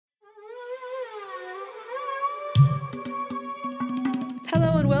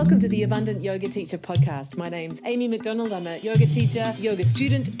Welcome to the Abundant Yoga Teacher podcast. My name's Amy McDonald. I'm a yoga teacher, yoga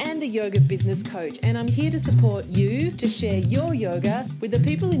student, and a yoga business coach. And I'm here to support you to share your yoga with the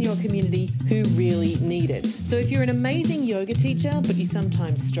people in your community who really need it. So if you're an amazing yoga teacher, but you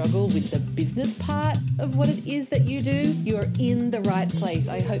sometimes struggle with the business part of what it is that you do, you're in the right place.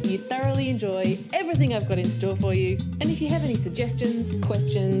 I hope you thoroughly enjoy everything I've got in store for you. And if you have any suggestions,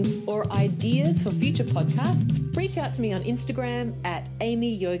 questions, or ideas for future podcasts, reach out to me on Instagram at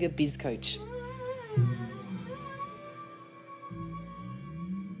Amy Yoga Biz Coach.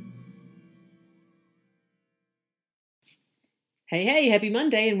 Hey, happy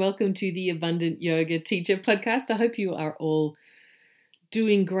Monday and welcome to the Abundant Yoga Teacher podcast. I hope you are all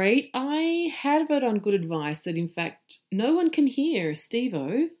doing great. I had it on good advice that in fact no one can hear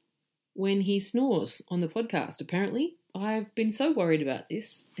Steve-O when he snores on the podcast. Apparently, I've been so worried about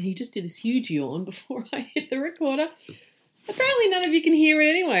this and he just did this huge yawn before I hit the recorder. Apparently none of you can hear it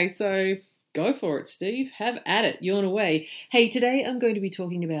anyway, so go for it, Steve. Have at it. Yawn away. Hey, today I'm going to be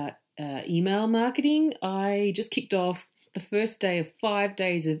talking about email marketing. I just kicked off the first day of 5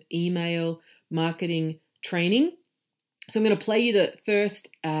 days of email marketing training. So I'm going to play you the first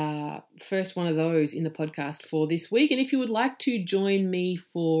one of those in the podcast for this week. And if you would like to join me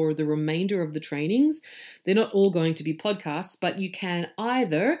for the remainder of the trainings, they're not all going to be podcasts, but you can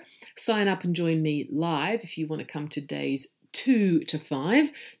either sign up and join me live if you want to come to days 2 to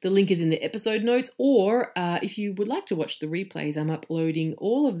 5. The link is in the episode notes. Or if you would like to watch the replays, I'm uploading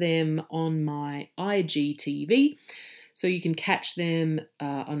all of them on my IGTV. So you can catch them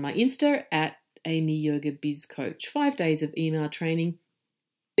on my Insta at Amy Yoga Biz Coach. 5 days of email training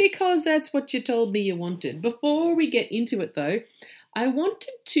because that's what you told me you wanted. Before we get into it though, I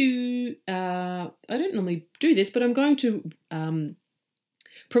wanted to, I don't normally do this, but I'm going to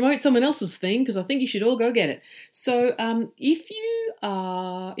promote someone else's thing because I think you should all go get it. So if you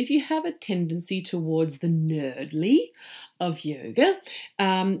have a tendency towards the nerdly of yoga,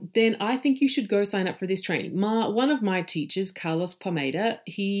 then I think you should go sign up for this training. One of my teachers, Carlos Palmeida,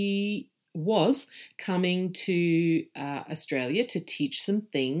 he was coming to Australia to teach some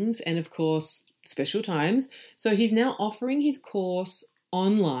things and of course special times. So he's now offering his course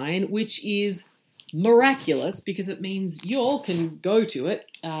online, which is miraculous because it means you all can go to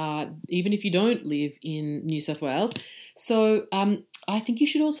it even if you don't live in New South Wales. So I think you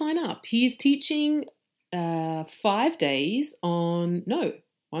should all sign up. He is teaching 5 days on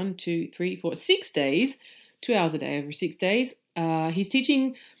 6 days, 2 hours a day over 6 days. He's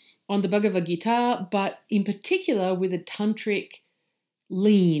teaching on the Bhagavad Gita, but in particular with a tantric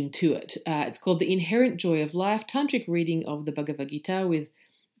lean to it. It's called The Inherent Joy of Life, Tantric Reading of the Bhagavad Gita with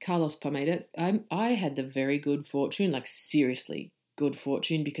Carlos Palmeida. I had the very good fortune, like seriously good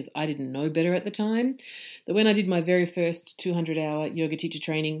fortune, because I didn't know better at the time, that when I did my very first 200-hour yoga teacher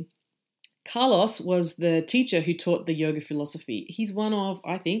training, Carlos was the teacher who taught the yoga philosophy. He's one of,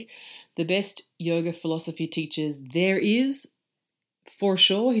 I think, the best yoga philosophy teachers there is, for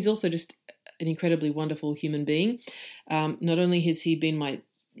sure. He's also just an incredibly wonderful human being. Not only has he been my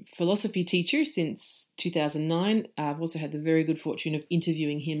philosophy teacher since 2009, I've also had the very good fortune of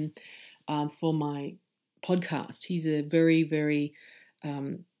interviewing him for my podcast. He's a very, very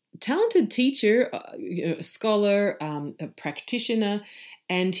talented teacher, a scholar, a practitioner,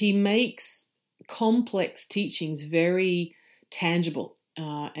 and he makes complex teachings very tangible.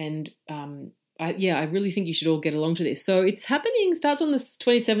 I really think you should all get along to this. So it's happening, starts on the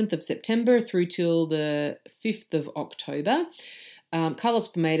 27th of September through till the 5th of October. Carlos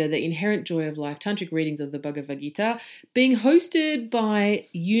Palmeida, The Inherent Joy of Life, Tantric Readings of the Bhagavad Gita, being hosted by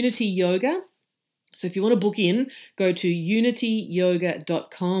Unity Yoga. So if you want to book in, go to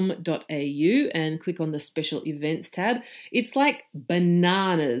unityyoga.com.au and click on the special events tab. It's like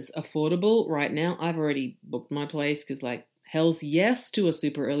bananas affordable right now. I've already booked my place because hell's yes to a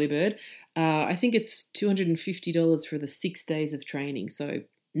super early bird. I think it's $250 for the 6 days of training. So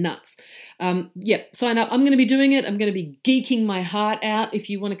nuts. Sign up. I'm going to be doing it. I'm going to be geeking my heart out. If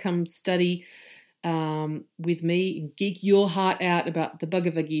you want to come study with me, geek your heart out about the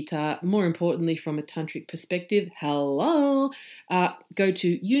Bhagavad Gita, more importantly from a tantric perspective, go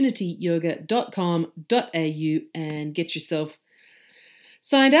to unityyoga.com.au and get yourself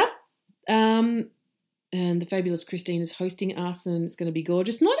signed up. And the fabulous Christine is hosting us and it's going to be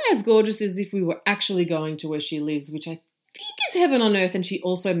gorgeous. Not as gorgeous as if we were actually going to where she lives, which I think is heaven on earth, and she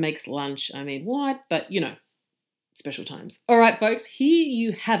also makes lunch. I mean, what? But, special times. All right, folks, here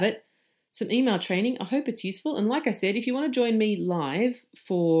you have it. Some email training. I hope it's useful. And like I said, if you want to join me live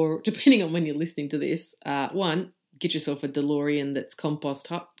for, depending on when you're listening to this, one, get yourself a DeLorean that's compost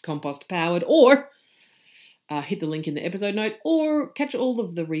powered, or hit the link in the episode notes or catch all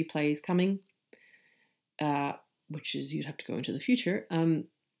of the replays coming, which is you'd have to go into the future,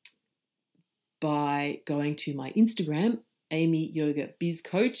 by going to my Instagram, Amy Yoga Biz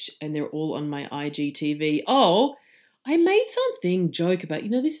Coach, and they're all on my IGTV. Oh, I made something joke about,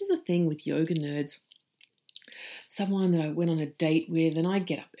 this is the thing with yoga nerds. Someone that I went on a date with, and I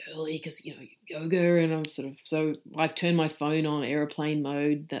get up early because, yoga, and I'm so I turn my phone on airplane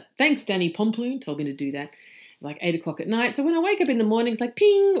mode. Thanks, Danny Pomploon told me to do that, like 8 o'clock at night. So when I wake up in the morning, it's like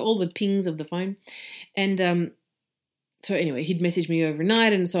ping, all the pings of the phone. And so anyway, he'd messaged me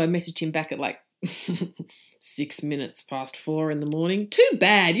overnight, and so I messaged him back at like 6 minutes past 4 in the morning. Too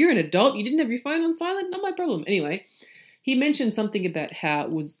bad, you're an adult, you didn't have your phone on silent, not my problem. Anyway, he mentioned something about how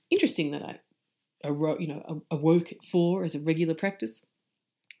it was interesting that I awoke at 4 as a regular practice.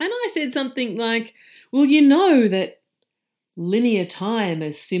 And I said something like, well, that linear time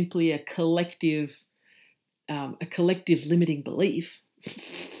is simply a collective limiting belief.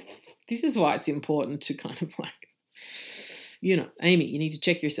 This is why it's important to kind of like, Amy, you need to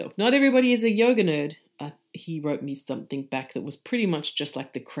check yourself. Not everybody is a yoga nerd. He wrote me something back that was pretty much just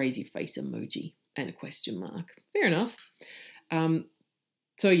like the crazy face emoji and a question mark. Fair enough.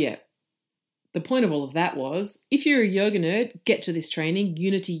 So yeah, the point of all of that was, if you're a yoga nerd, get to this training,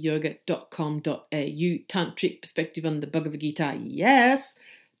 unityyoga.com.au, tantric perspective on the Bhagavad Gita, yes.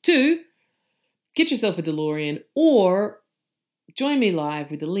 2, get yourself a DeLorean or join me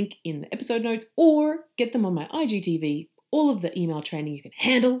live with the link in the episode notes or get them on my IGTV, all of the email training you can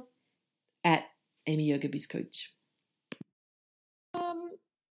handle at Amy Yoga Biz Coach.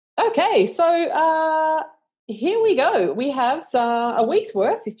 Okay, so here we go. We have a week's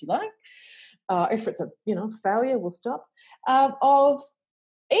worth, if you like. If it's a failure, we'll stop, of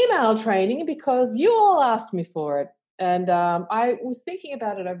email training because you all asked me for it. And I was thinking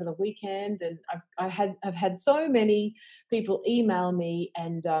about it over the weekend, and I've had so many people email me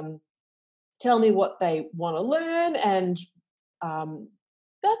and tell me what they want to learn. And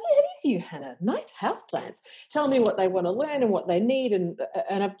it is you, Hannah. Nice houseplants. Tell me what they want to learn and what they need. And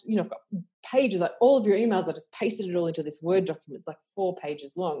I've got pages, like all of your emails. I just pasted it all into this Word document. It's like 4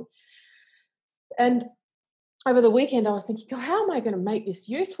 pages long. And over the weekend, I was thinking, oh, how am I going to make this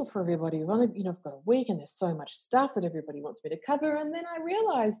useful for everybody? I've got a week and there's so much stuff that everybody wants me to cover. And then I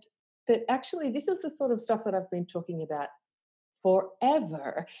realized that actually this is the sort of stuff that I've been talking about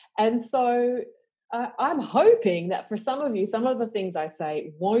forever. And so I'm hoping that for some of you, some of the things I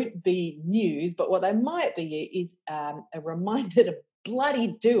say won't be news, but what they might be is a reminder to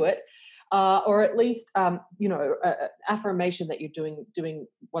bloody do it. Or at least, affirmation that you're doing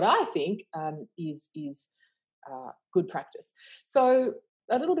what I think is good practice. So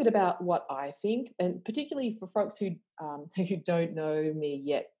a little bit about what I think, and particularly for folks who don't know me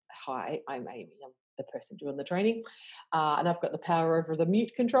yet. Hi, I'm Amy. I'm the person doing the training, and I've got the power over the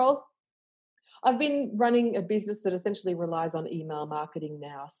mute controls. I've been running a business that essentially relies on email marketing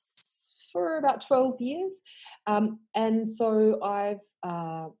now for about 12 years, and so I've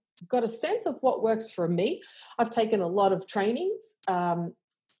got a sense of what works for me. I've taken a lot of trainings. And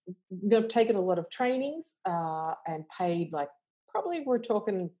paid, like, probably we're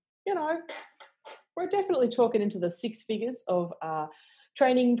talking, we're definitely talking into the 6 figures of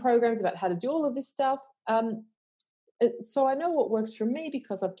training programs about how to do all of this stuff. So I know what works for me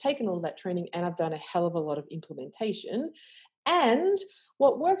because I've taken all that training and I've done a hell of a lot of implementation. And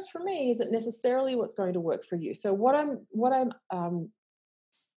what works for me isn't necessarily what's going to work for you. So what I'm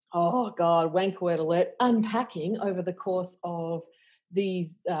oh God, wank word alert, unpacking over the course of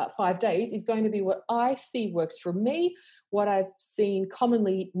these 5 days is going to be what I see works for me, what I've seen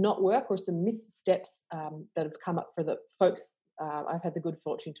commonly not work, or some missteps that have come up for the folks I've had the good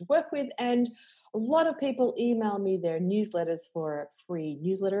fortune to work with. And a lot of people email me their newsletters for free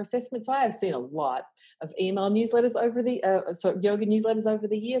newsletter assessments. So I have seen a lot of email newsletters yoga newsletters over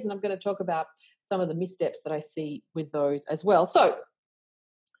the years, and I'm going to talk about some of the missteps that I see with those as well. So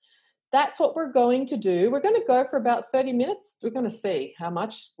that's what we're going to do. We're going to go for about 30 minutes. We're going to see how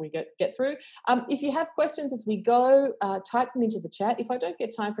much we get through. If you have questions as we go, type them into the chat. If I don't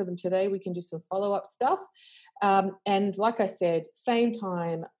get time for them today, we can do some follow-up stuff. And like I said, same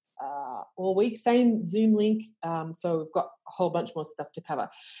time all week, same Zoom link. So we've got a whole bunch more stuff to cover.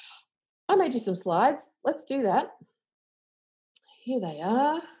 I made you some slides. Let's do that. Here they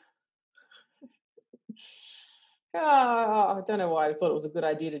are. Oh, I don't know why I thought it was a good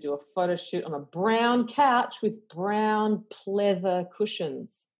idea to do a photo shoot on a brown couch with brown pleather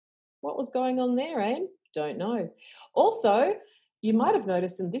cushions. What was going on there, Aim? Don't know. Also, you might have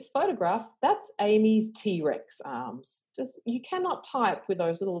noticed in this photograph, that's Amy's T-Rex arms. You cannot type with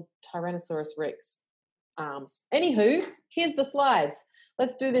those little Tyrannosaurus Rex arms. Anywho, here's the slides.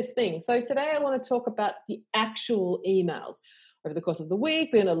 Let's do this thing. So today I want to talk about the actual emails. Over the course of the week,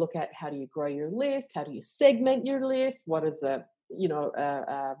 we're going to look at how do you grow your list, how do you segment your list, what is a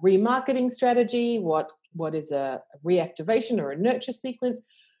remarketing strategy, what is a reactivation or a nurture sequence.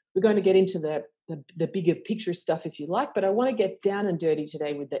 We're going to get into the bigger picture stuff if you like, but I want to get down and dirty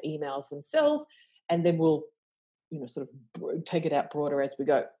today with the emails themselves, and then we'll sort of take it out broader as we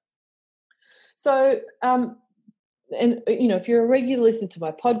go. So if you're a regular listener to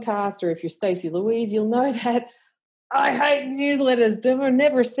my podcast, or if you're Stacey Louise, you'll know that I hate newsletters. Don't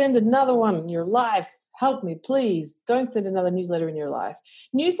never send another one in your life. Help me, please. Don't send another newsletter in your life.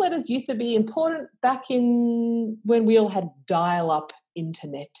 Newsletters used to be important back in when we all had dial-up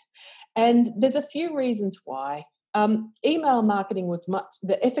internet. And there's a few reasons why. Email marketing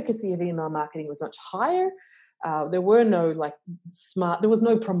the efficacy of email marketing was much higher. There were no there was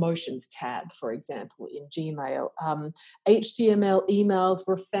no promotions tab, for example, in Gmail. HTML emails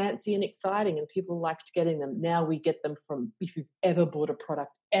were fancy and exciting and people liked getting them. Now we get them from, if you've ever bought a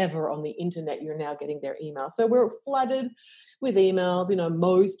product ever on the internet, you're now getting their emails. So we're flooded with emails.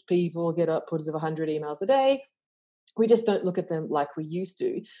 Most people get upwards of 100 emails a day. We just don't look at them like we used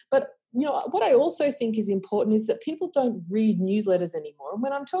to. But what I also think is important is that people don't read newsletters anymore. And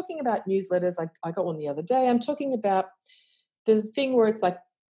when I'm talking about newsletters, I got one the other day, I'm talking about the thing where it's like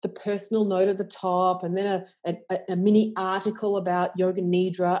the personal note at the top, and then a mini article about Yoga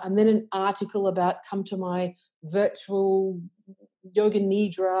Nidra, and then an article about come to my virtual Yoga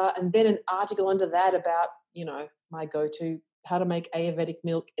Nidra, and then an article under that about, my go-to, how to make Ayurvedic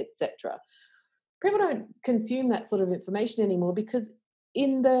milk, etc. People don't consume that sort of information anymore because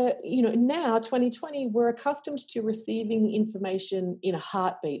in now 2020, we're accustomed to receiving information in a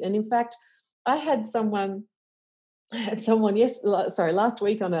heartbeat. And in fact, I had someone last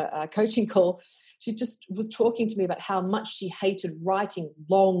week on a coaching call. She just was talking to me about how much she hated writing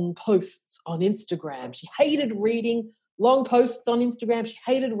long posts on Instagram. She hated reading long posts on Instagram. She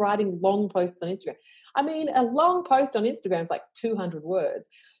hated writing long posts on Instagram. I mean, a long post on Instagram is like 200 words.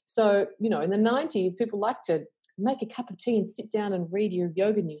 So, in the 90s, people liked to make a cup of tea and sit down and read your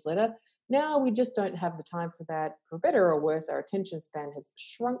yoga newsletter. Now we just don't have the time for that. For better or worse, our attention span has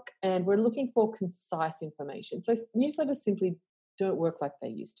shrunk and we're looking for concise information. So newsletters simply don't work like they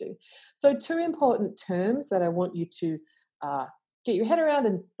used to. So 2 important terms that I want you to get your head around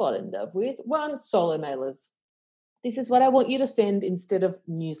and fall in love with. 1, solo mailers. This is what I want you to send instead of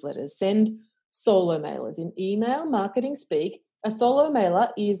newsletters. Send solo mailers. In email marketing speak, a solo mailer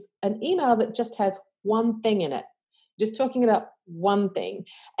is an email that just has one thing in it, just talking about one thing.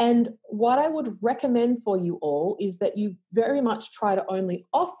 And what I would recommend for you all is that you very much try to only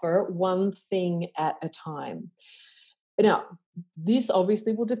offer one thing at a time. Now, this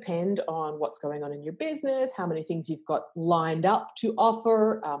obviously will depend on what's going on in your business, how many things you've got lined up to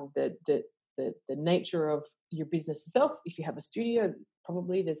offer, the nature of your business itself. If you have a studio,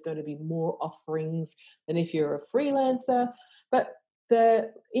 probably there's going to be more offerings than if you're a freelancer. But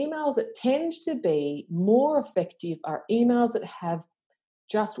the emails that tend to be more effective are emails that have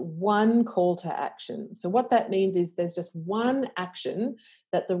just one call to action. So what that means is there's just one action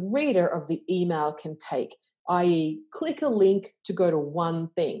that the reader of the email can take, i.e. click a link to go to one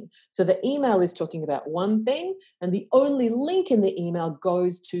thing. So the email is talking about one thing, and the only link in the email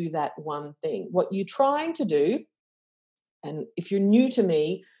goes to that one thing. What you're trying to do, and if you're new to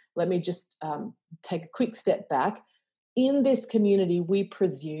me, let me just take a quick step back. In this community, we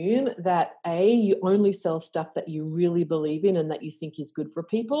presume that A, you only sell stuff that you really believe in and that you think is good for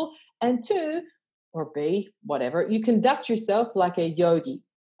people, and 2, or B, whatever, you conduct yourself like a yogi,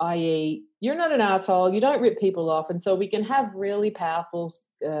 i.e. you're not an asshole, you don't rip people off, and so we can have really powerful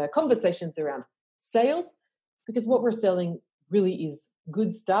conversations around sales, because what we're selling really is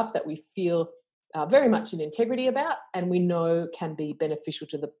good stuff that we feel very much in integrity about, and we know can be beneficial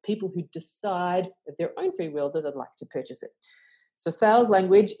to the people who decide of their own free will that they'd like to purchase it. So sales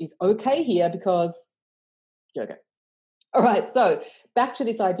language is okay here because yoga. All right, so back to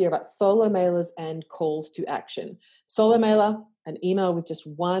this idea about solo mailers and calls to action. Solo mailer, an email with just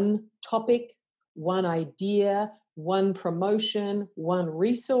one topic, one idea, one promotion, one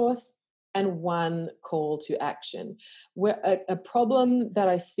resource, and one call to action. Where a problem that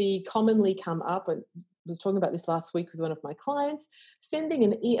I see commonly come up, and I was talking about this last week with one of my clients,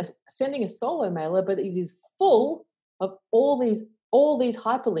 sending a solo mailer, but it is full of all these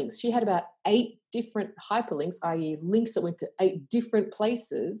hyperlinks. She had about 8 different hyperlinks, i.e. links that went to 8 different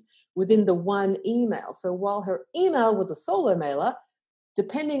places within the one email. So while her email was a solo mailer,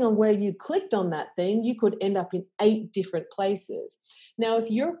 depending on where you clicked on that thing, you could end up in 8 different places. Now,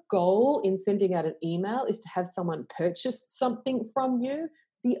 if your goal in sending out an email is to have someone purchase something from you,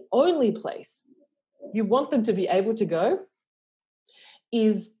 the only place you want them to be able to go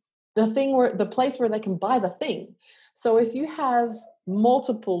is the place where they can buy the thing. So if you have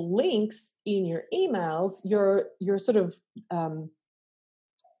multiple links in your emails, you're sort of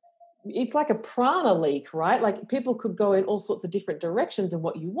it's like a prana leak, right? Like people could go in all sorts of different directions, and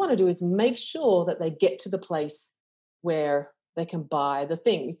what you want to do is make sure that they get to the place where they can buy the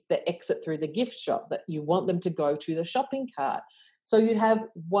things, the exit through the gift shop, that you want them to go to the shopping cart. So you'd have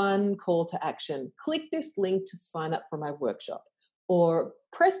one call to action: click this link to sign up for my workshop, or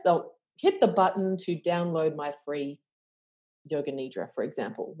hit the button to download my free Yoga Nidra, for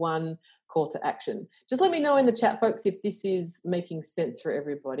example. One call to action. Just let me know in the chat, folks, if this is making sense for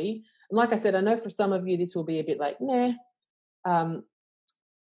everybody. And like I said, I know for some of you this will be a bit like, nah,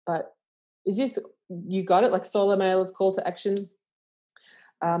 but is this, you got it? Like solo mailers, call to action?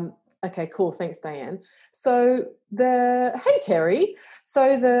 Okay, cool. Thanks, Diane. So hey, Terry.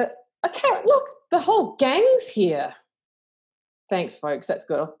 So Karen, look, the whole gang's here. Thanks, folks. That's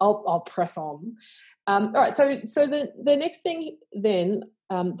good. I'll press on. All right. So the next thing then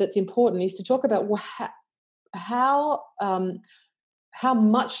that's important is to talk about how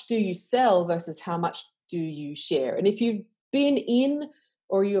much do you sell versus how much do you share. And if you've been in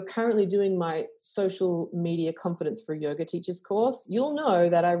or you're currently doing my social media confidence for yoga teachers course, you'll know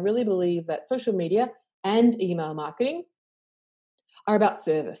that I really believe that social media and email marketing are about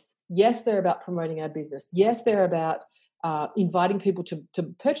service. Yes, they're about promoting our business. Yes, they're about inviting people to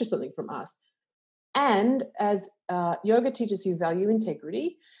purchase something from us. And as yoga teachers who value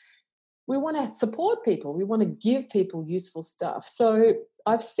integrity, we want to support people. We want to give people useful stuff. So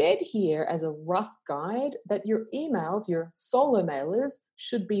I've said here as a rough guide that your emails, your solo mailers,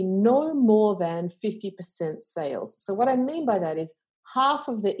 should be no more than 50% sales. So what I mean by that is half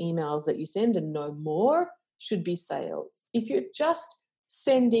of the emails that you send and no more should be sales. If you're just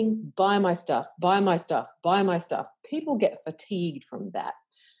sending buy my stuff, buy my stuff, buy my stuff, people get fatigued from that.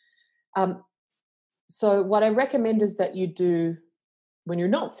 So what I recommend is that you do, when you're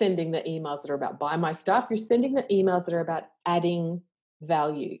not sending the emails that are about buy my stuff, you're sending the emails that are about adding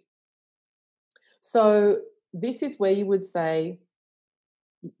value. So this is where you would say,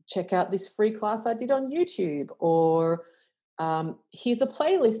 check out this free class I did on YouTube, or here's a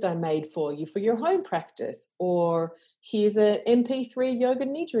playlist I made for you for your home practice, or here's an MP3 Yoga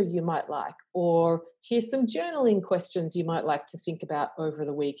Nidra you might like, or here's some journaling questions you might like to think about over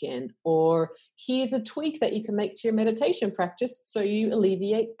the weekend, or here's a tweak that you can make to your meditation practice so you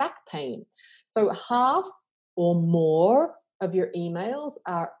alleviate back pain. So half or more of your emails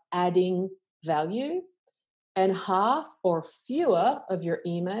are adding value, and half or fewer of your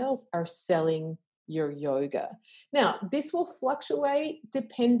emails are selling your yoga. Now, this will fluctuate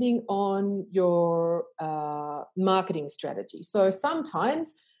depending on your marketing strategy. So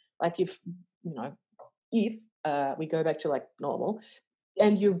sometimes, like if we go back to like normal,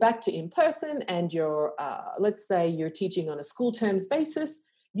 and you're back to in person, and you're let's say you're teaching on a school terms basis,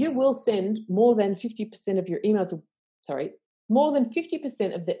 you will send more than 50% of your emails. More than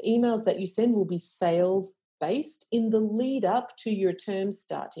 50% of the emails that you send will be sales based in the lead up to your term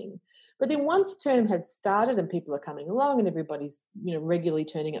starting. But then once term has started and people are coming along and everybody's regularly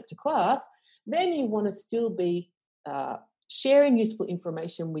turning up to class, then you want to still be sharing useful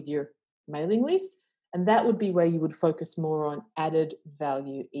information with your mailing list, and that would be where you would focus more on added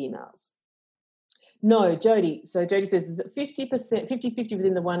value emails. No, Jody. So Jody says, is it 50%, 50-50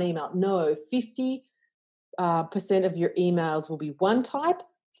 within the one email? No, 50% of your emails will be one type,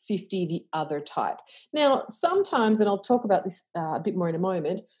 50 the other type. Now, sometimes, and I'll talk about this a bit more in a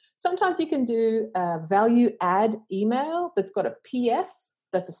moment, sometimes you can do a value add email that's got a PS,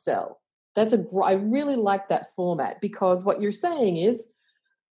 that's a sell. I really like that format, because what you're saying is,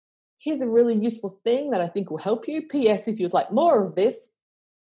 here's a really useful thing that I think will help you. PS, if you'd like more of this,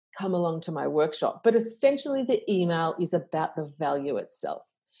 come along to my workshop. But essentially the email is about the value itself.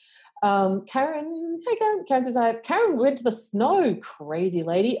 Karen, hey Karen. Karen says, Karen went to the snow, crazy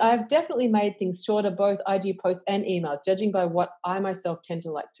lady. I've definitely made things shorter, both IG posts and emails, judging by what I myself tend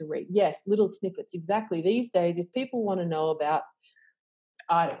to like to read. Yes, little snippets, exactly. These days, if people want to know about,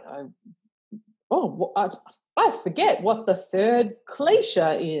 I don't know, I forget what the third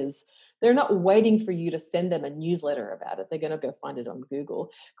klesha is. They're not waiting for you to send them a newsletter about it. They're going to go find it on Google.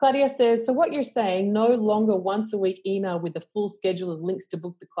 Claudia says, so what you're saying, no longer once a week email with the full schedule of links to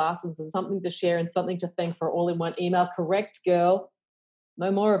book the classes and something to share and something to thank for all in one email. Correct, girl.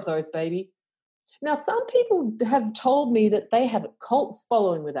 No more of those, baby. Now, some people have told me that they have a cult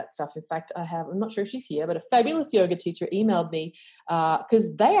following with that stuff. In fact, I'm not sure if she's here, but a fabulous yoga teacher emailed me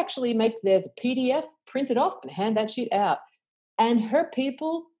because they actually make theirs a PDF, print it off, and hand that shit out. And her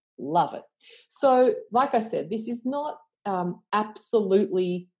people love it. So, like I said, this is not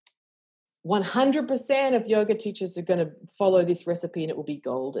absolutely 100% of yoga teachers are going to follow this recipe and it will be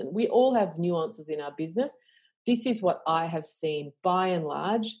golden. We all have nuances in our business. This is what I have seen by and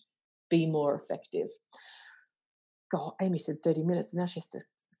large be more effective. God, Amy said 30 minutes. Now she has to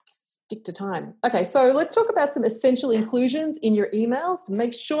stick to time. Okay, so let's talk about some essential inclusions in your emails to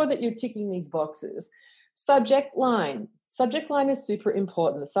make sure that you're ticking these boxes. Subject line. Subject line is super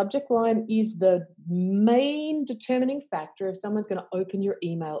important. The subject line is the main determining factor if someone's going to open your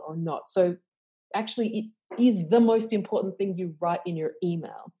email or not. So actually, it is the most important thing you write in your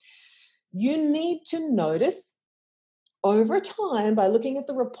email. You need to notice over time by looking at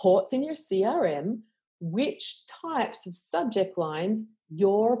the reports in your CRM which types of subject lines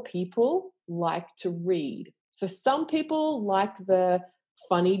your people like to read. So some people like the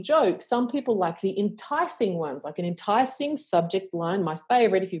funny joke. Some people like the enticing ones, like an enticing subject line. My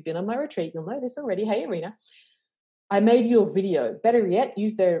favorite, if you've been on my retreat, you'll know this already. Hey, Irina, I made you a video. Better yet,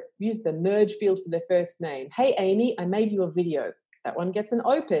 use the merge field for their first name. Hey, Amy, I made you a video. That one gets an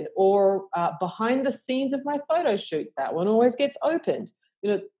open. Or behind the scenes of my photo shoot. That one always gets opened.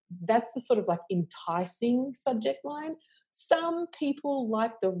 That's the sort of like enticing subject line. Some people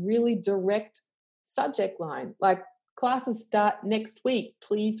like the really direct subject line, like classes start next week,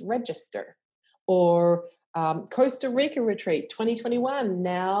 please register. Or Costa Rica retreat 2021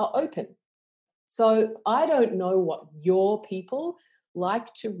 now open. So I don't know what your people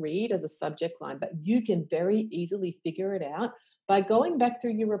like to read as a subject line, but you can very easily figure it out by going back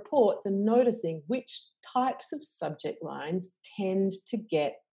through your reports and noticing which types of subject lines tend to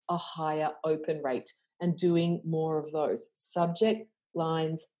get a higher open rate and doing more of those. Subject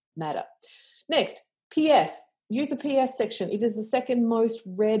lines matter. Next, PS. Use a PS section. It is the second most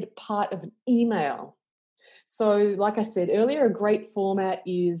read part of an email. So like I said earlier, a great format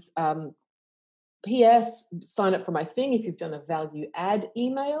is PS, sign up for my thing if you've done a value add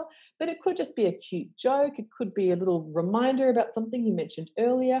email, but it could just be a cute joke. It could be a little reminder about something you mentioned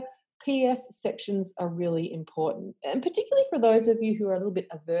earlier. PS sections are really important, and particularly for those of you who are a little bit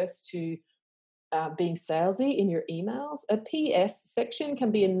averse to being salesy in your emails. A PS section can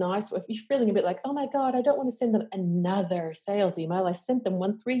be a nice, if you're feeling a bit like, oh my God, I don't want to send them another sales email. I sent them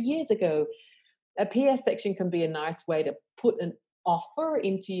one 3 years ago. A PS section can be a nice way to put an offer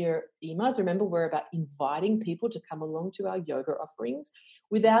into your emails. Remember, we're about inviting people to come along to our yoga offerings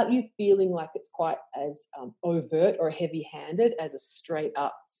without you feeling like it's quite as overt or heavy-handed as a straight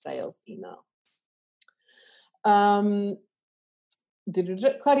up sales email.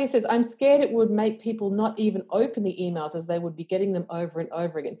 Claudia says, I'm scared it would make people not even open the emails as they would be getting them over and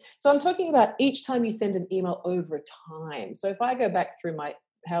over again. So I'm talking about each time you send an email over time. So if I go back through my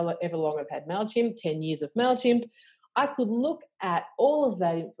however long I've had MailChimp, 10 years of MailChimp, I could look at all of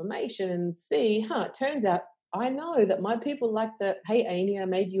that information and see, it turns out I know that my people like the, hey, Amy, I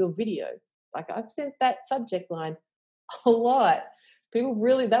made you a video. Like I've sent that subject line a lot. People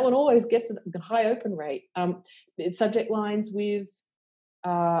really, that one always gets a high open rate. Subject lines with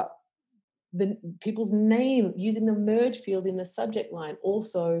the people's name using the merge field in the subject line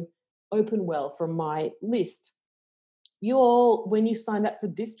also open well from my list. You all, when you signed up for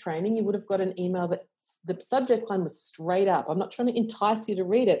this training, you would have got an email that the subject line was straight up. I'm not trying to entice you to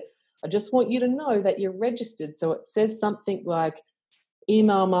read it. I just want you to know that you're registered. So it says something like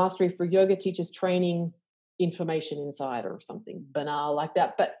email mastery for yoga teachers training information inside or something banal like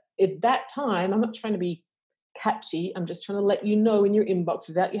that. But at that time, I'm not trying to be catchy. I'm just trying to let you know in your inbox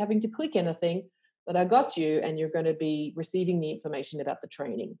without you having to click anything that I got you and you're going to be receiving the information about the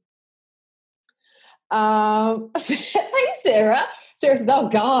training. Hey, Sarah. Sarah says, oh,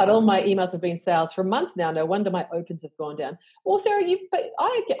 God, all my emails have been sales for months now. No wonder my opens have gone down. Well, Sarah,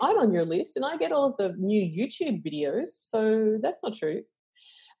 I'm on your list and I get all of the new YouTube videos. So that's not true.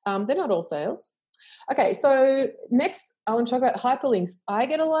 They're not all sales. Okay, so next I want to talk about hyperlinks. I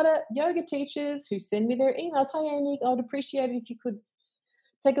get a lot of yoga teachers who send me their emails. Hi, Amy, I would appreciate it if you could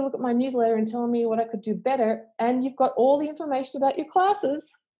take a look at my newsletter and tell me what I could do better. And you've got all the information about your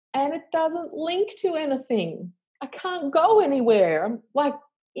classes and it doesn't link to anything. I can't go anywhere. I'm like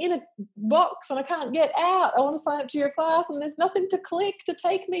in a box and I can't get out. I want to sign up to your class and there's nothing to click to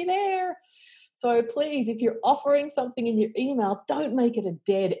take me there. So please, if you're offering something in your email, don't make it a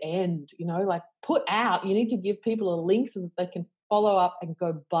dead end, like put out. You need to give people a link so that they can follow up and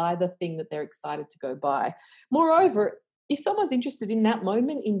go buy the thing that they're excited to go buy. Moreover, if someone's interested in that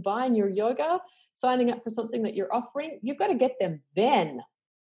moment in buying your yoga, signing up for something that you're offering, you've got to get them then.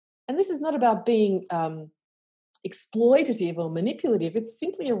 And this is not about being exploitative or manipulative. It's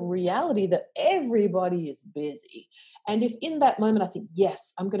simply a reality that everybody is busy. And if in that moment I think,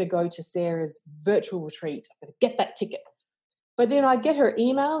 yes, I'm going to go to Sarah's virtual retreat, I'm going to get that ticket. But then I get her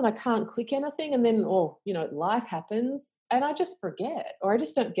email and I can't click anything. And then, life happens and I just forget or I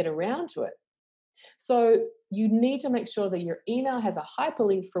just don't get around to it. So you need to make sure that your email has a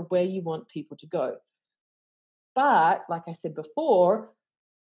hyperlink for where you want people to go. But like I said before,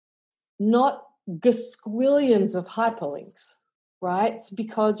 not gasquillions of hyperlinks, right? It's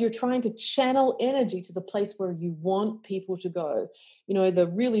because you're trying to channel energy to the place where you want people to go.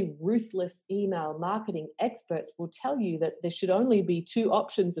 The really ruthless email marketing experts will tell you that there should only be two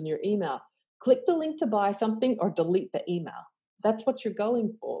options in your email. Click the link to buy something or delete the email. That's what you're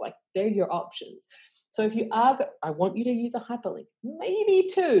going for. Like, they're your options. So if you are, I want you to use a hyperlink, maybe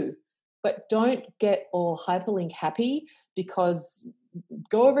two, but don't get all hyperlink happy because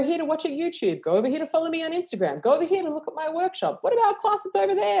go over here to watch at YouTube, go over here to follow me on Instagram, go over here to look at my workshop. What about classes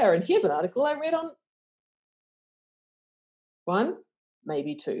over there? And here's an article I read on one,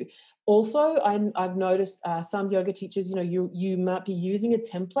 maybe two. Also, I've noticed some yoga teachers, you might be using a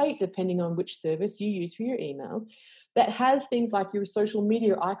template depending on which service you use for your emails that has things like your social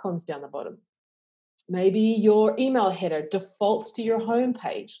media icons down the bottom. Maybe your email header defaults to your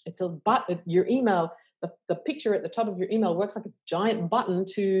homepage. It's a button. Your email, the picture at the top of your email works like a giant button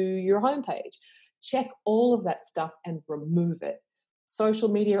to your homepage. Check all of that stuff and remove it. Social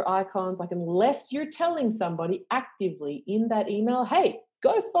media icons, like, unless you're telling somebody actively in that email, hey,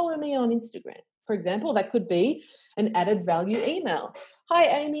 go follow me on Instagram. For example, that could be an added value email. Hi,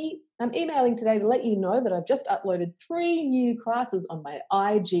 Amy. I'm emailing today to let you know that I've just uploaded 3 new classes on my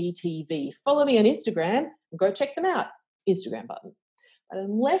IGTV. Follow me on Instagram and go check them out. Instagram button. But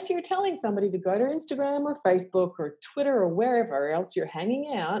unless you're telling somebody to go to Instagram or Facebook or Twitter or wherever else you're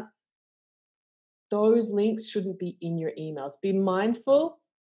hanging out, those links shouldn't be in your emails. Be mindful.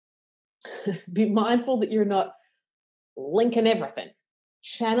 Be mindful that you're not linking everything.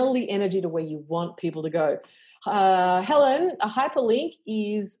 Channel the energy to where you want people to go. Helen, a hyperlink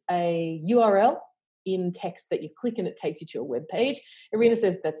is a URL in text that you click and it takes you to a web page. Irina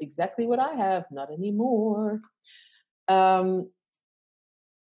says, that's exactly what I have. Not anymore. Claudia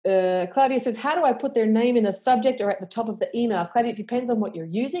says, how do I put their name in the subject or at the top of the email? Claudia, it depends on what you're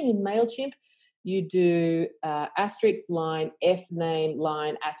using. In MailChimp, you do asterisk, line, F name,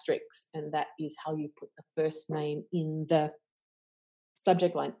 line, asterisk, and that is how you put the first name in the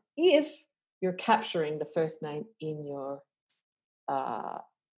subject line if you're capturing the first name in your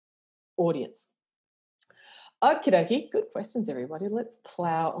audience. Okie dokie, good questions, everybody. Let's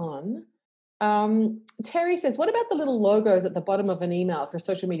plow on. Terry says, what about the little logos at the bottom of an email for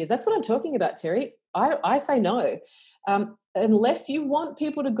social media? That's what I'm talking about, Terry. I say no. Unless you want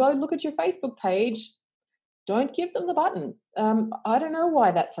people to go look at your Facebook page, don't give them the button. I don't know why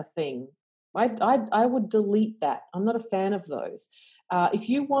that's a thing. I would delete that. I'm not a fan of those. If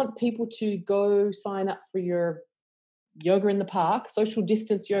you want people to go sign up for your yoga in the park, social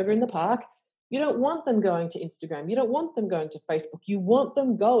distance yoga in the park, you don't want them going to Instagram. You don't want them going to Facebook. You want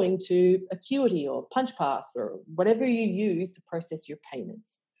them going to Acuity or PunchPass or whatever you use to process your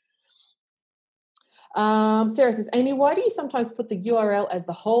payments. Sarah says, Amy, why do you sometimes put the URL as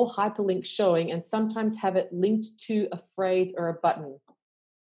the whole hyperlink showing and sometimes have it linked to a phrase or a button?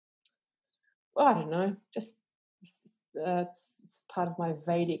 Well, I don't know. Just it's part of my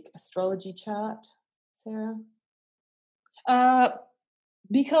Vedic astrology chart, Sarah.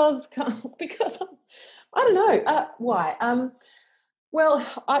 Because I don't know why.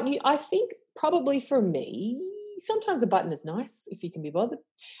 Well, I think probably for me, sometimes a button is nice if you can be bothered.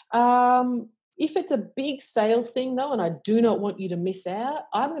 If it's a big sales thing though, and I do not want you to miss out,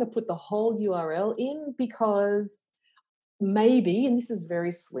 I'm going to put the whole URL in because maybe, and this is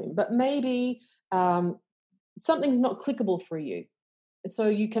very slim, but maybe something's not clickable for you. So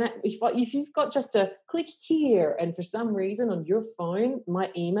you can, if you've got just a click here and for some reason on your phone, my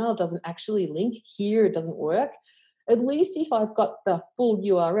email doesn't actually link here, it doesn't work. At least if I've got the full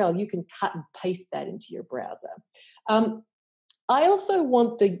URL, you can cut and paste that into your browser. I also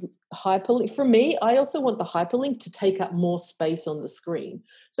want the hyperlink, for me, I also want the hyperlink to take up more space on the screen.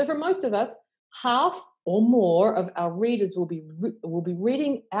 So for most of us, half or more of our readers will be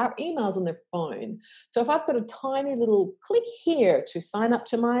reading our emails on their phone. So if I've got a tiny little click here to sign up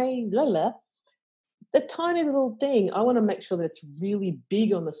to my the tiny little thing, I want to make sure that it's really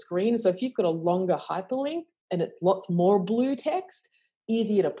big on the screen. So if you've got a longer hyperlink and it's lots more blue text,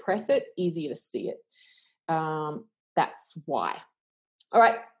 easier to press it, easier to see it. That's why. All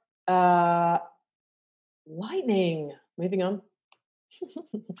right. Lightning. Moving on.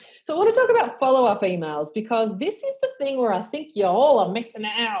 So I want to talk about follow-up emails because this is the thing where I think you all are missing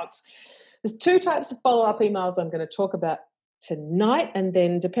out. There's two types of follow-up emails I'm going to talk about tonight, and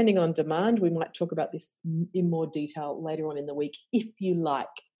then depending on demand, we might talk about this in more detail later on in the week if you like.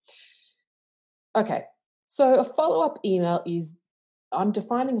 Okay, so a follow-up email is, I'm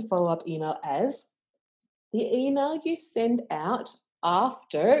defining a follow-up email as the email you send out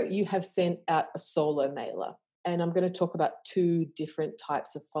after you have sent out a solo mailer. And I'm going to talk about two different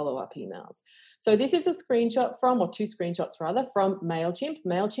types of follow-up emails. So this is a screenshot from, or two screenshots rather, from MailChimp.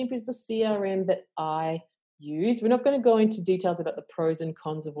 MailChimp is the CRM that I use. We're not going to go into details about the pros and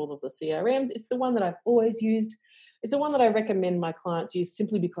cons of all of the CRMs. It's the one that I've always used. It's the one that I recommend my clients use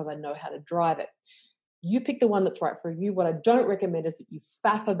simply because I know how to drive it. You pick the one that's right for you. What I don't recommend is that you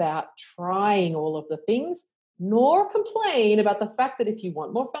faff about trying all of the things, nor complain about the fact that if you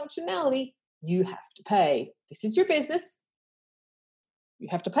want more functionality, you have to pay. This is your business. You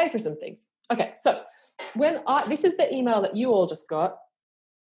have to pay for some things. Okay, so this is the email that you all just got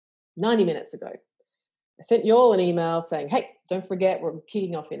 90 minutes ago. I sent you all an email saying, hey, don't forget, we're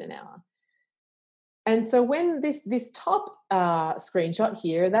kicking off in an hour. And so when this top screenshot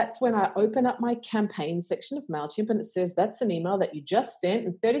here, that's when I open up my campaign section of MailChimp, and it says that's an email that you just sent,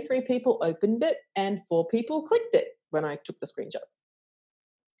 and 33 people opened it and 4 people clicked it when I took the screenshot.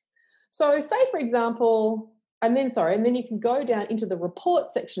 So say, for example, and then you can go down into the report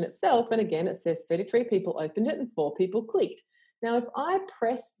section itself, and again, it says 33 people opened it and 4 people clicked. Now, if I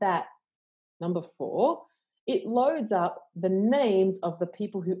press that number 4, it loads up the names of the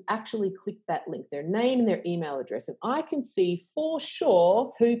people who actually clicked that link, their name and their email address, and I can see for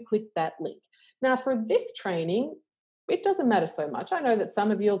sure who clicked that link. Now, for this training, it doesn't matter so much. I know that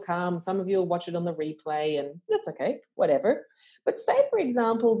some of you will come, some of you will watch it on the replay, and that's okay, whatever. But say, for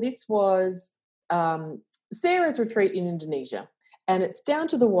example, this was Sarah's retreat in Indonesia, and it's down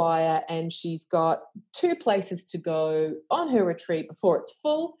to the wire, and she's got 2 places to go on her retreat before it's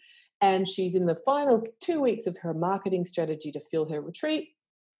full, and she's in the final 2 weeks of her marketing strategy to fill her retreat.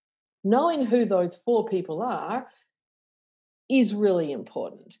 Knowing who those 4 people are is really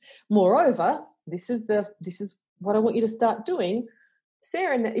important. Moreover, this is what I want you to start doing.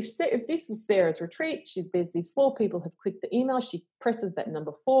 Sarah, if this was Sarah's retreat, there's these 4 people have clicked the email, she presses that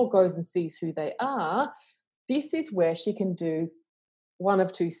number 4, goes and sees who they are. This is where she can do one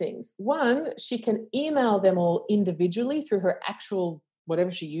of 2 things. One, she can email them all individually through her actual,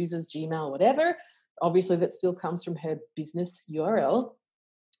 whatever she uses, Gmail, whatever. Obviously, that still comes from her business URL.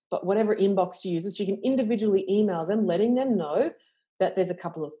 But whatever inbox she uses, she can individually email them, letting them know that there's a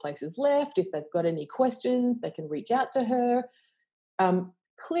couple of places left. If they've got any questions, they can reach out to her.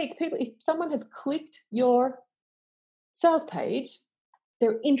 If someone has clicked your sales page,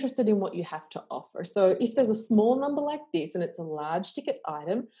 they're interested in what you have to offer. So if there's a small number like this and it's a large ticket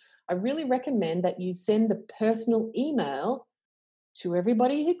item, I really recommend that you send a personal email to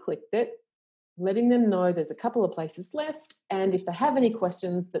everybody who clicked it, letting them know there's a couple of places left, and if they have any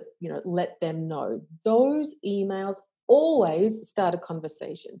questions, that let them know. Those emails always start a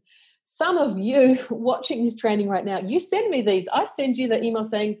conversation. Some of you watching this training right now, you send me these. I send you the email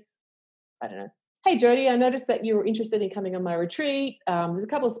saying, I don't know, hey Jody, I noticed that you were interested in coming on my retreat. There's a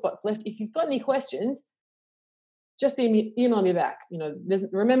couple of spots left. If you've got any questions, just email me back.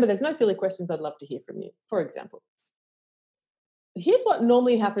 Remember, there's no silly questions. I'd love to hear from you, for example. Here's what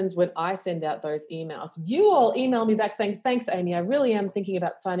normally happens when I send out those emails. You all email me back saying, thanks, Amy, I really am thinking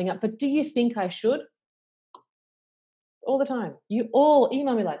about signing up, but do you think I should? All the time. You all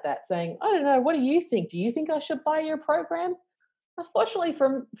email me like that saying, I don't know, what do you think? Do you think I should buy your program? Unfortunately,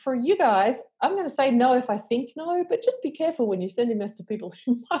 for you guys, I'm going to say no if I think no, but just be careful when you're sending this to people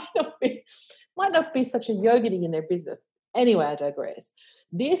who might not be such a yogini in their business. Anyway, I digress.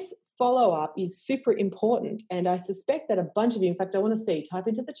 This follow-up is super important, and I suspect that a bunch of you, in fact, I want to see, type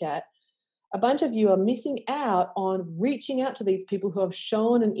into the chat, a bunch of you are missing out on reaching out to these people who have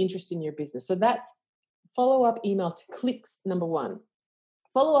shown an interest in your business. So that's follow-up email to clicks number 1.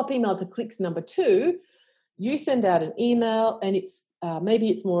 Follow-up email to clicks number 2, you send out an email, and maybe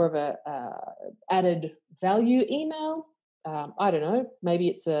it's more of a added value email. I don't know. Maybe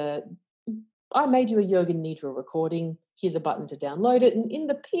it's I made you a Yoga Nidra recording. Here's a button to download it. And in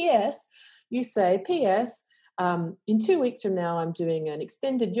the PS, you say, PS, in 2 weeks from now, I'm doing an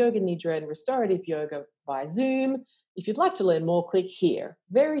extended Yoga Nidra and restorative yoga by Zoom. If you'd like to learn more, click here.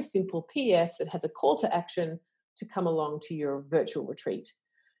 Very simple PS that has a call to action to come along to your virtual retreat.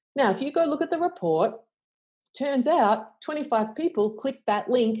 Now, if you go look at the report, turns out 25 people clicked that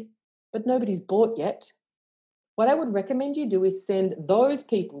link, but nobody's bought yet. what I would recommend you do is send those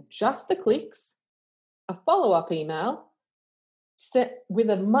people just the clicks, a follow-up email set with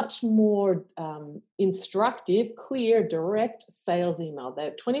a much more instructive, clear, direct sales email.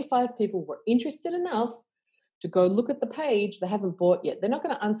 That 25 people were interested enough to go look at the page. They haven't bought yet. They're not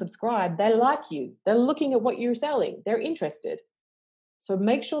going to unsubscribe. They like you. They're looking at what you're selling. They're interested. So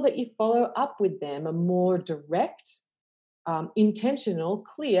make sure that you follow up with them a more direct, intentional,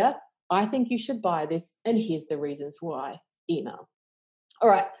 clear, I think you should buy this, and here's the reasons why email. All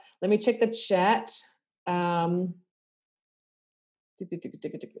right, let me check the chat. Karen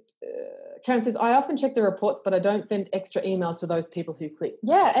says, I often check the reports, but I don't send extra emails to those people who click.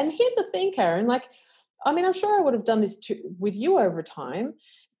 Yeah, and here's the thing, Karen, I'm sure I would have done this with you over time.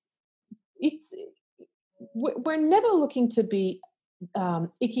 We're never looking to be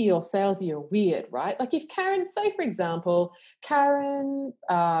icky or salesy or weird, right? Like if Karen, say for example, Karen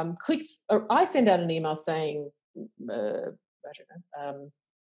clicked, or I send out an email saying,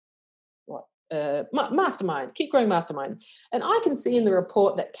 mastermind, keep growing mastermind. And I can see in the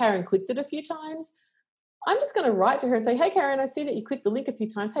report that Karen clicked it a few times. I'm just going to write to her and say, hey, Karen, I see that you clicked the link a few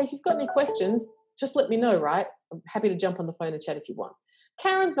times. Hey, if you've got any questions, just let me know, right? I'm happy to jump on the phone and chat if you want.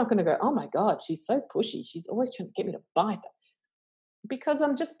 Karen's not going to go, oh my God, she's so pushy. She's always trying to get me to buy stuff. Because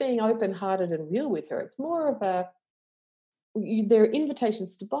I'm just being open-hearted and real with her. It's more of there are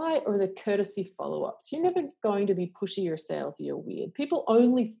invitations to buy or the courtesy follow-ups. You're never going to be pushy or salesy or weird. People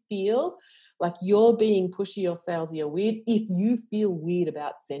only feel like you're being pushy or salesy or weird if you feel weird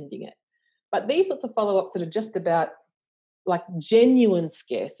about sending it. But these sorts of follow-ups that are just about like genuine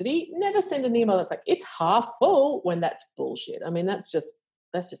scarcity, never send an email that's like, it's half full, when that's bullshit. I mean, that's just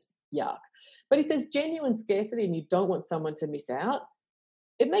yuck. But if there's genuine scarcity and you don't want someone to miss out,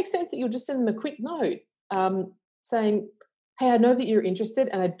 it makes sense that you'll just send them a quick note saying, hey, I know that you're interested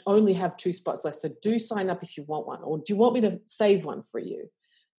and I only have 2 spots left, so do sign up if you want one, or do you want me to save one for you?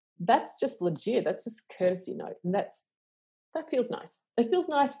 That's just legit. That's just a courtesy note, and that feels nice. It feels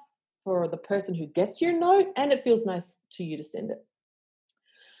nice for the person who gets your note, and it feels nice to you to send it.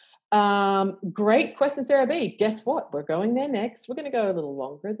 Great question, Sarah B. Guess what? We're going there next. We're going to go a little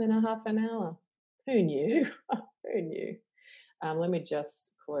longer than a half an hour. Who knew? Who knew? Let me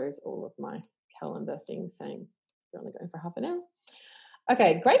just close all of my calendar things saying we're only going for half an hour.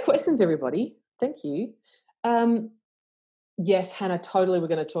 Okay, great questions, everybody. Thank you. Yes, Hannah, totally. We're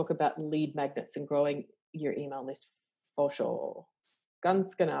going to talk about lead magnets and growing your email list for sure.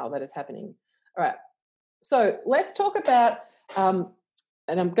 Ganz genau, that is happening. All right. So let's talk about, and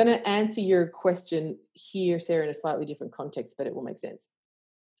I'm going to answer your question here, Sarah, in a slightly different context, but it will make sense.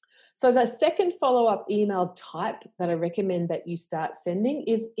 So the second follow-up email type that I recommend that you start sending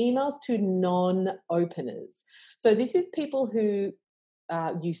is emails to non-openers. So this is people who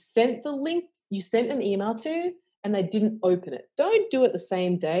you sent an email to, and they didn't open it. Don't do it the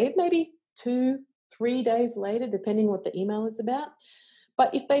same day, maybe 2-3 days later, depending what the email is about.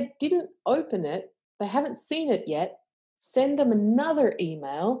 But if they didn't open it, they haven't seen it yet, send them another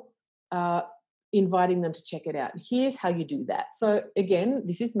email inviting them to check it out. And here's how you do that. So again,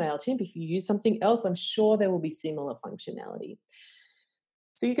 this is MailChimp. If you use something else, I'm sure there will be similar functionality.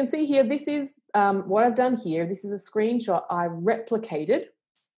 So you can see here, this is what I've done here. This is a screenshot I replicated.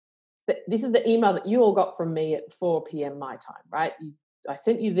 This is the email that you all got from me at 4 p.m. my time, right? I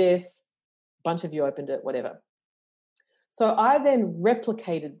sent you this, a bunch of you opened it, whatever. So I then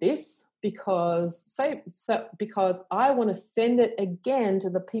replicated this because I want to send it again to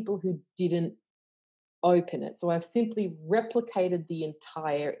the people who didn't open it. So I've simply replicated the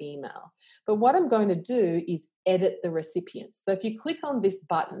entire email. But what I'm going to do is edit the recipients. So if you click on this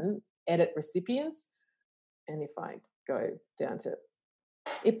button, edit recipients, and if I go down to,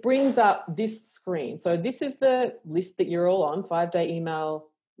 it brings up this screen. So this is the list that you're all on, 5-day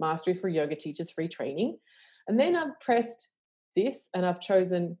email mastery for yoga teachers free training. And then I've pressed this and I've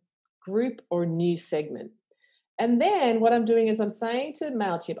chosen group or new segment. And then what I'm doing is I'm saying to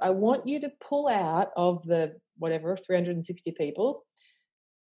MailChimp, I want you to pull out of the 360 people,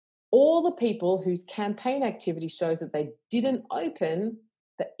 all the people whose campaign activity shows that they didn't open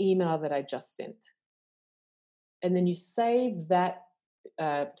the email that I just sent. And then you save that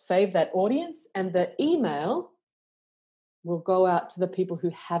audience, and the email will go out to the people who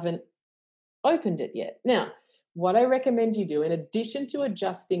haven't opened it yet. Now, what I recommend you do, in addition to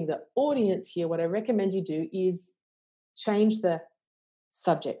adjusting the audience here, what I recommend you do is change the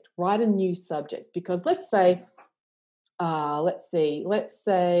subject, write a new subject. Because let's say,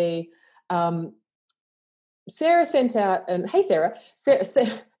 Sarah sent out, and hey, Sarah,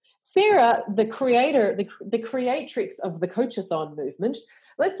 Sarah, the creator, the creatrix of the Coachathon movement,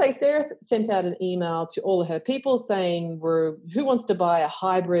 let's say Sarah sent out an email to all of her people saying, who wants to buy a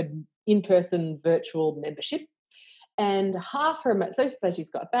hybrid in-person virtual membership? And half her, so say she's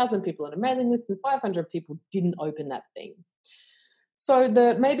got 1,000 people on a mailing list and 500 people didn't open that thing. So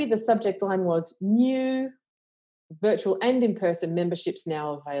maybe the subject line was new virtual and in-person memberships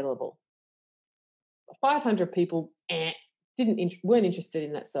now available. 500 people weren't interested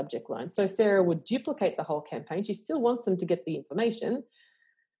in that subject line. So Sarah would duplicate the whole campaign. She still wants them to get the information.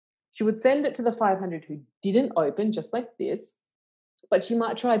 She would send it to the 500 who didn't open, just like this, but she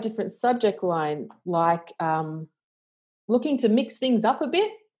might try a different subject line, like looking to mix things up a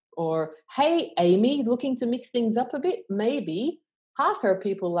bit, or hey, Amy, looking to mix things up a bit. Maybe half her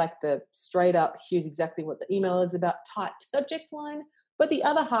people like the straight up, here's exactly what the email is about type subject line, but the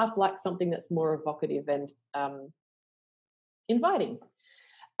other half like something that's more evocative and inviting.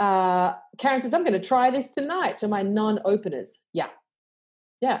 Karen says, I'm going to try this tonight to my non-openers. Yeah.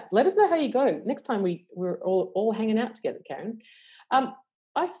 Let us know how you go. Next time we're all hanging out together, Karen.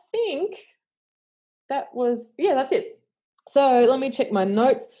 I think that's it. So let me check my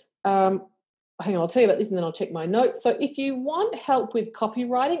notes. Hang on, I'll tell you about this and then I'll check my notes. So if you want help with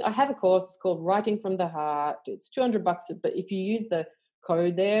copywriting, I have a course. It's called Writing from the Heart. It's $200, but if you use the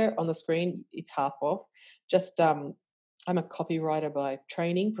code there on the screen, it's half off. Just I'm a copywriter by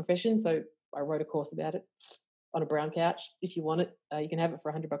training profession, so I wrote a course about it on a brown couch. If you want it, you can have it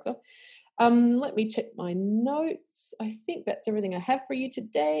for $100 off. Let me check my notes. I think that's everything I have for you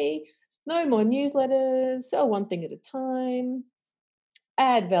today. No more newsletters. Sell one thing at a time.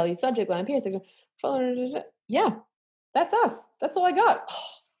 Add value, subject line, PS section. Yeah, that's us. That's all I got.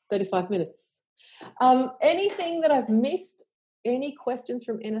 35 minutes. Anything that I've missed? Any questions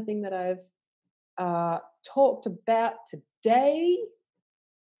from anything that I've talked about today?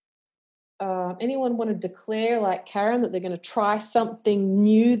 Anyone want to declare, like Karen, that they're going to try something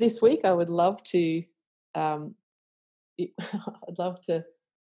new this week? I would love to. I'd love to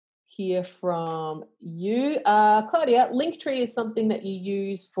hear from you. Claudia, Linktree is something that you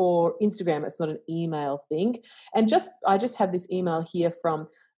use for Instagram. It's not an email thing. And I just have this email here from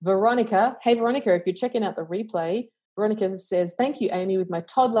Veronica. Hey, Veronica, if you're checking out the replay, Veronica says, thank you, Amy. With my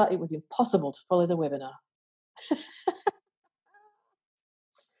toddler, it was impossible to follow the webinar.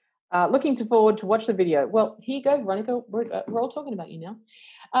 Looking forward to watch the video. Well, here you go, Veronica. We're all talking about you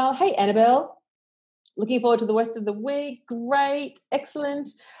now. Hey, Annabelle. Looking forward to the rest of the week. Great. Excellent.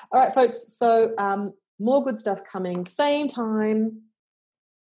 All right, folks. So more good stuff coming. Same time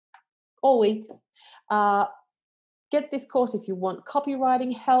all week. Get this course if you want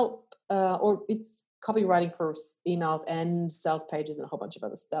copywriting help, or it's copywriting for emails and sales pages and a whole bunch of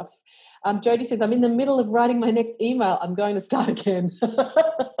other stuff. Jody says, I'm in the middle of writing my next email. I'm going to start again.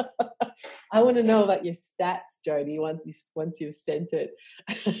 I want to know about your stats, Jody, once you've sent it.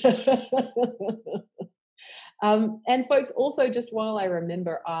 And folks, also just while I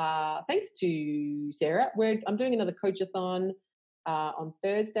remember, thanks to Sarah, I'm doing another Coachathon on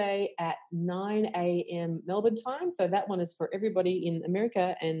Thursday at 9 a.m. Melbourne time. So that one is for everybody in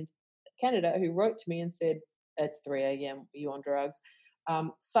America and Canada who wrote to me and said, it's 3 a.m. Are you on drugs?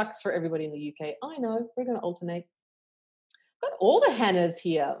 Sucks for everybody in the UK. I know, we're going to alternate. Got all the Hannahs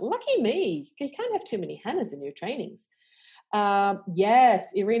here. Lucky me. You can't have too many Hannahs in your trainings.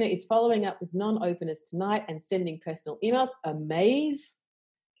 Yes, Irina is following up with non-openers tonight and sending personal emails. Amaze.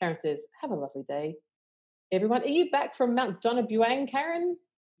 Karen says, have a lovely day. Everyone, are you back from Mount Donabuang, Karen?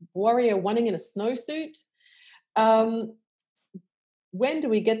 Warrior wanting in a snowsuit. When do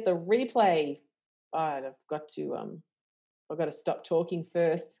we get the replay? I've got to stop talking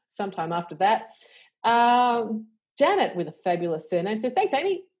first. Sometime after that. Janet with a fabulous surname says, thanks,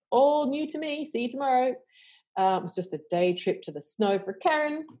 Amy. All new to me. See you tomorrow. It was just a day trip to the snow for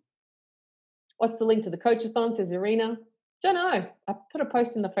Karen. What's the link to the Coachathon, says Irina. Don't know. I put a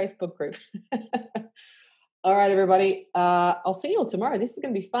post in the Facebook group. All right, everybody. I'll see you all tomorrow. This is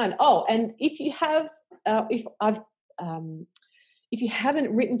going to be fun. Oh, and if you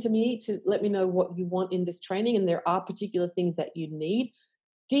haven't written to me to let me know what you want in this training, and there are particular things that you need,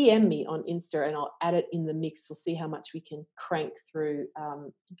 DM me on Insta and I'll add it in the mix. We'll see how much we can crank through.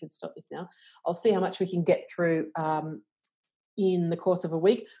 You can stop this now. I'll see how much we can get through in the course of a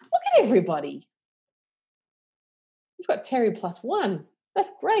week. Look at everybody. We've got Terry +1.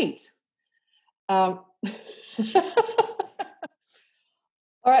 That's great. All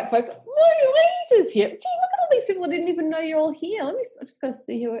right, folks. Louise is here. Gee, look at all these people. I didn't even know you're all here. I've just got to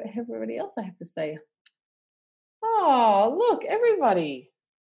see who everybody else I have to say. Oh, look, everybody.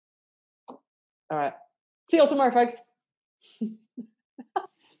 All right. See you all tomorrow, folks.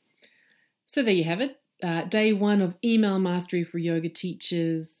 So there you have it. Day 1 of email mastery for yoga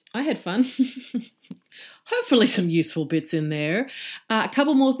teachers. I had fun. Hopefully some useful bits in there. A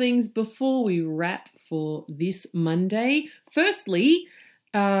couple more things before we wrap for this Monday. Firstly,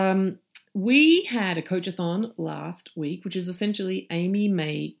 we had a coachathon last week, which is essentially Amy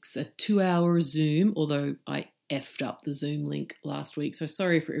makes a 2-hour Zoom, although I effed up the Zoom link last week, so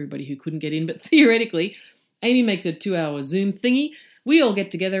sorry for everybody who couldn't get in, but theoretically, Amy makes a 2-hour Zoom thingy. We all get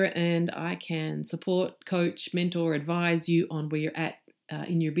together and I can support, coach, mentor, advise you on where you're at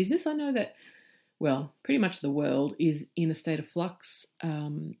in your business. I know that, well, pretty much the world is in a state of flux,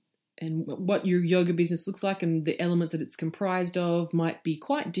 and what your yoga business looks like and the elements that it's comprised of might be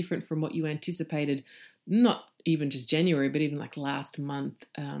quite different from what you anticipated, not even just January, but even like last month.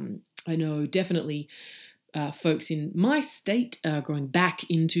 I know definitely folks in my state are going back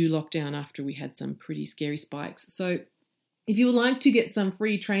into lockdown after we had some pretty scary spikes. So if you would like to get some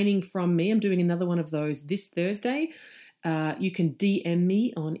free training from me, I'm doing another one of those this Thursday. You can DM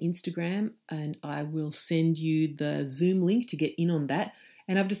me on Instagram and I will send you the Zoom link to get in on that.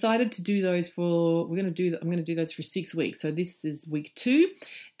 And I've decided to do those I'm going to do those for 6 weeks. So this is week 2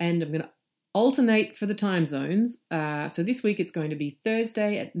 and I'm going to alternate for the time zones. So this week it's going to be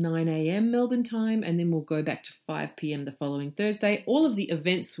Thursday at 9 a.m. Melbourne time, and then we'll go back to 5 p.m. the following Thursday. All of the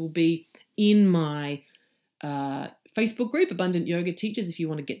events will be in my Facebook group, Abundant Yoga Teachers, if you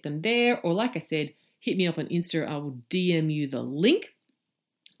want to get them there. Or like I said, hit me up on Insta. I will DM you the link.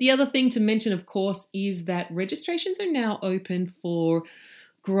 The other thing to mention, of course, is that registrations are now open for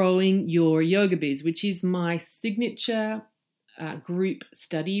Growing Your Yoga Biz, which is my signature group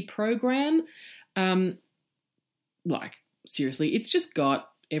study program. Seriously, it's just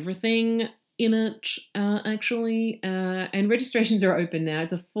got everything in it, actually. And registrations are open now.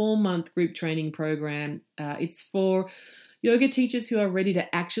 It's a 4-month group training program. It's for yoga teachers who are ready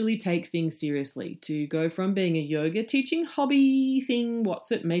to actually take things seriously, to go from being a yoga teaching hobby thing,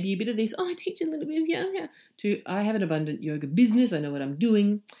 maybe a bit of this, I teach a little bit of yoga, to I have an abundant yoga business, I know what I'm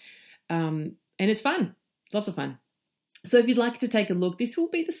doing. And it's fun, lots of fun. So if you'd like to take a look, this will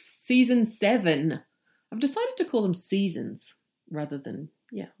be the season 7. I've decided to call them seasons rather than,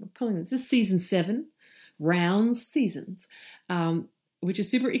 I'm calling them, this is season 7, rounds, seasons, which is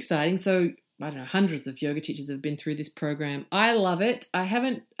super exciting. So I don't know, hundreds of yoga teachers have been through this program. I love it. I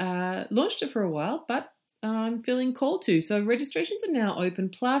haven't launched it for a while, but I'm feeling called to. So registrations are now open,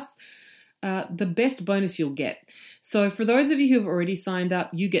 plus the best bonus you'll get. So for those of you who have already signed up,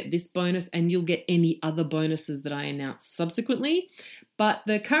 you get this bonus and you'll get any other bonuses that I announce subsequently. But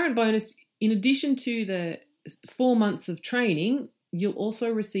the current bonus, in addition to the 4 months of training, you'll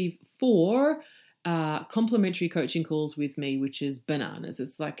also receive 4 complimentary coaching calls with me, which is bananas.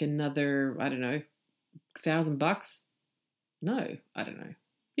 It's like another, I don't know, $1,000. No, I don't know.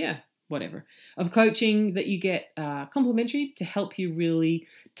 Yeah, whatever. Of coaching that you get complimentary to help you really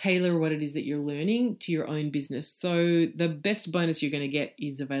tailor what it is that you're learning to your own business. So the best bonus you're going to get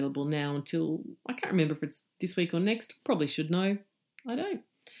is available now until, I can't remember if it's this week or next. Probably should know. I don't.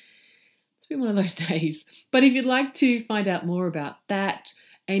 It's been one of those days. But if you'd like to find out more about that,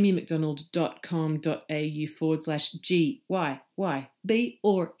 amymcdonald.com.au/GYYB,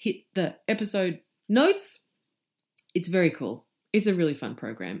 or hit the episode notes. It's very cool. It's a really fun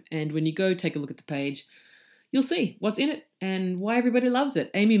program. And when you go take a look at the page, you'll see what's in it and why everybody loves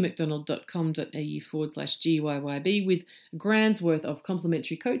it. amymcdonald.com.au/GYYB, with a grand's worth of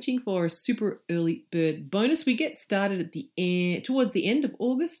complimentary coaching for a super early bird bonus. We get started at towards the end of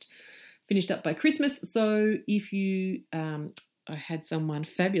August, finished up by Christmas. So if you... I had someone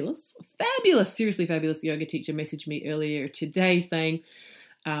fabulous, seriously fabulous yoga teacher message me earlier today saying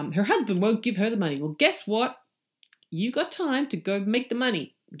her husband won't give her the money. Well, guess what? You got time to go make the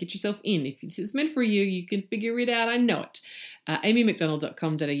money. Get yourself in. If this is meant for you, you can figure it out. I know it.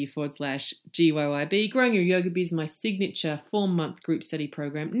 amymcdonald.com.au/GYYB. Growing Your Yoga Biz, my signature 4-month group study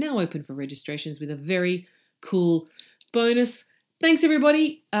program, now open for registrations with a very cool bonus. Thanks,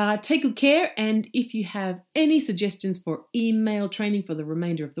 everybody. Take good care. And if you have any suggestions for email training for the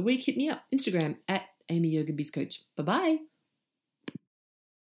remainder of the week, hit me up. Instagram at Amy Yoga Biz Coach. Bye-bye.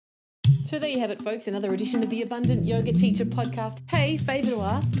 So there you have it, folks. Another edition of the Abundant Yoga Teacher podcast. Hey, favour to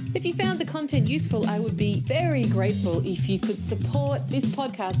ask. If you found the content useful, I would be very grateful if you could support this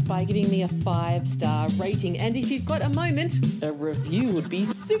podcast by giving me a 5-star rating. And if you've got a moment, a review would be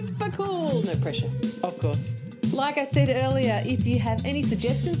super cool. No pressure, of course. Like I said earlier, if you have any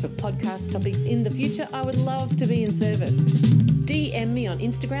suggestions for podcast topics in the future, I would love to be in service. DM me on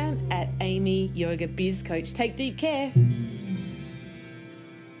Instagram at Amy Yoga Biz Coach. Take deep care.